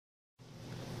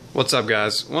What's up,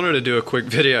 guys? Wanted to do a quick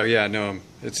video. Yeah, I know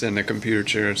it's in the computer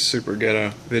chair. It's super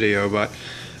ghetto video, but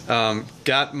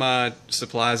got my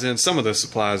supplies in. Some of the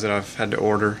supplies that I've had to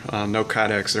order. No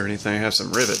Kydex or anything. I have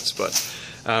some rivets, but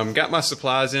got my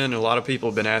supplies in. A lot of people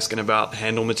have been asking about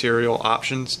handle material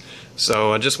options,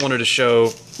 so I just wanted to show.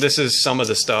 This is some of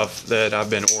the stuff that I've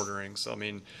been ordering. So I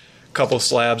mean, a couple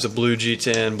slabs of blue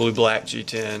G10, blue black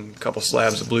G10, a couple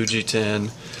slabs of blue G10.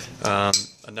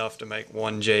 Enough to make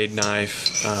one jade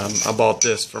knife. I bought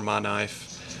this for my knife,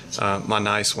 my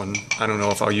nice one. I don't know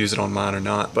if I'll use it on mine or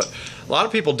not, but a lot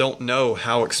of people don't know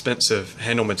how expensive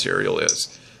handle material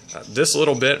is. This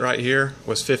little bit right here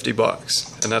was 50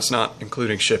 bucks, and that's not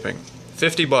including shipping.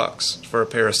 50 bucks for a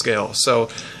pair of scales. So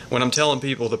when I'm telling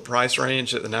people the price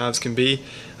range that the knives can be,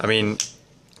 I mean,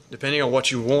 depending on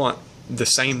what you want, the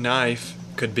same knife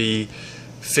could be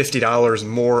 $50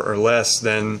 more or less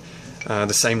than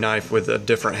the same knife with a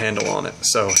different handle on it.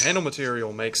 So handle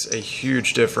material makes a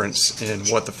huge difference in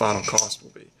what the final cost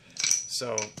will be.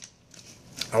 So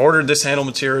I ordered this handle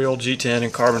material, G10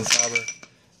 and carbon fiber,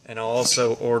 and I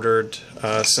also ordered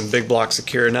some big blocks of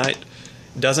Kieranite.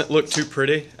 Doesn't look too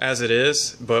pretty as it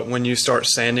is, but when you start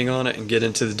sanding on it and get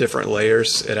into the different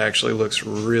layers, it actually looks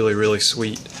really, really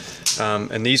sweet.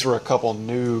 And these were a couple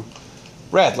new.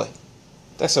 Bradley,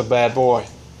 that's a bad boy.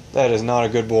 That is not a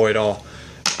good boy at all.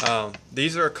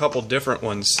 These are a couple different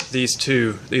ones.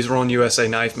 These were on USA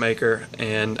Knife Maker,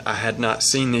 and I had not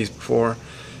seen these before,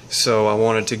 so I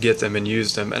wanted to get them and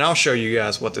use them. And I'll show you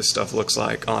guys what this stuff looks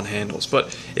like on handles,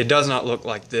 but it does not look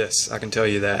like this, I can tell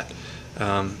you that.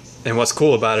 And what's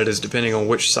cool about it is depending on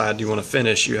which side you want to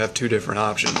finish, you have two different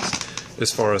options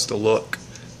as far as the look.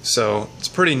 So it's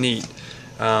pretty neat.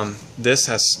 This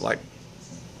has like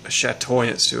a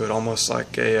chatoyance to it, almost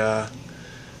like a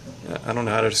I don't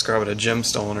know how to describe it, a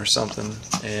gemstone or something,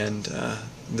 and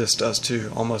this does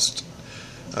too, almost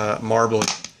marbly.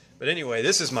 But anyway,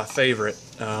 this is my favorite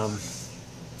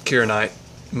Kieranite,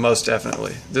 most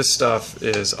definitely. This stuff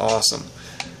is awesome.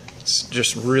 It's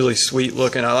just really sweet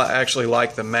looking. I actually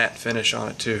like the matte finish on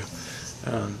it too.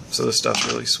 So this stuff's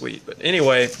really sweet. But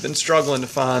anyway, been struggling to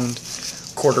find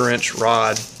 1/4-inch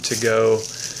rod to go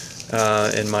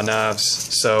in my knives.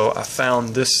 So I found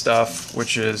this stuff,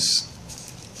 which is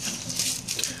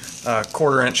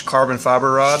 1/4-inch carbon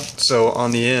fiber rod. So on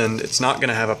the end, it's not going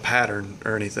to have a pattern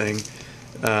or anything,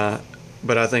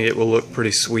 but I think it will look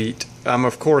pretty sweet. I'm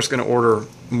of course going to order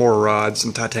more rods,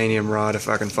 some titanium rod if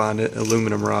I can find it,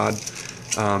 aluminum rod.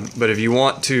 But if you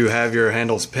want to have your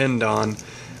handles pinned on,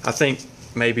 I think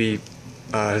maybe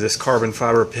this carbon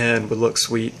fiber pin would look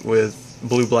sweet with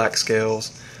blue-black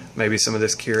scales. Maybe some of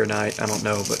this Kieranite, I don't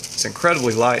know, but it's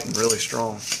incredibly light and really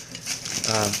strong.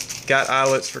 Got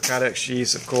eyelets for Kydex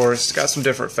sheaths, of course. Got some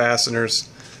different fasteners.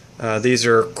 These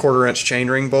are 1/4-inch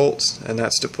chainring bolts, and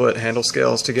that's to put handle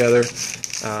scales together.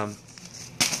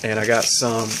 And I got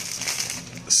some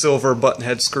silver button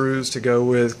head screws to go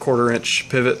with 1/4-inch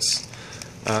pivots,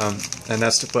 and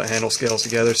that's to put handle scales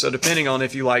together. So depending on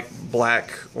if you like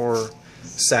black or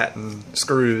satin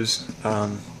screws,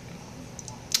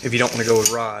 if you don't want to go with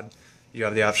rod, you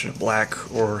have the option of black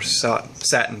or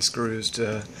satin screws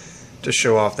to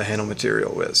show off the handle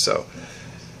material with. So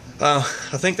I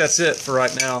think that's it for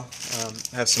right now.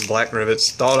 I have some black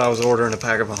rivets. Thought I was ordering a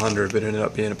pack of 100, but it ended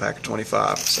up being a pack of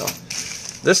 25. So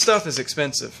this stuff is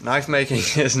expensive. Knife making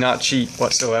is not cheap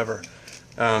whatsoever.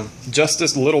 Just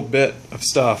this little bit of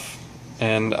stuff,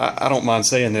 and I don't mind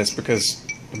saying this because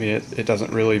I mean it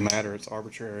doesn't really matter, it's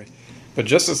arbitrary, but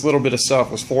just this little bit of stuff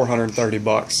was 430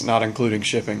 bucks, not including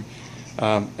shipping.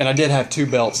 And I did have two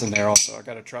belts in there also. I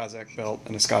got a Trizec belt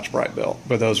and a Scotch-Brite belt,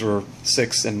 but those were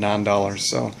 $6 and $9,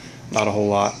 so not a whole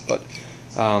lot. But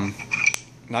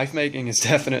knife making is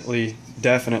definitely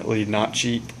not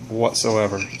cheap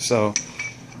whatsoever. So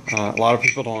a lot of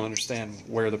people don't understand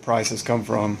where the prices come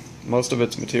from. Most of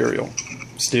it's material.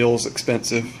 Steel's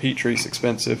expensive, heat treat's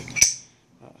expensive,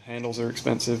 handles are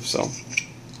expensive. So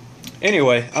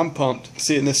anyway, I'm pumped.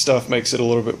 Seeing this stuff makes it a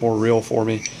little bit more real for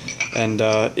me. And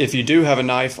if you do have a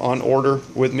knife on order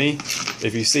with me,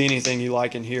 if you see anything you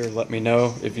like in here, let me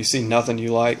know. If you see nothing you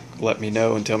like, let me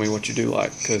know and tell me what you do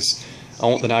like, because I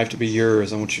want the knife to be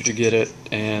yours. I want you to get it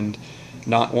and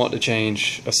not want to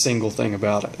change a single thing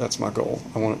about it. That's my goal.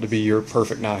 I want it to be your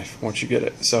perfect knife once you get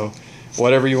it. So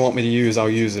whatever you want me to use, I'll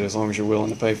use it as long as you're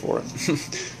willing to pay for it.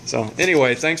 So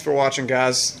anyway, thanks for watching,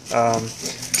 guys.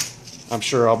 I'm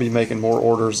sure I'll be making more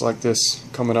orders like this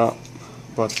coming up.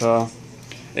 But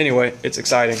anyway, it's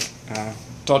exciting.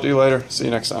 Talk to you later. See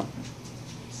you next time.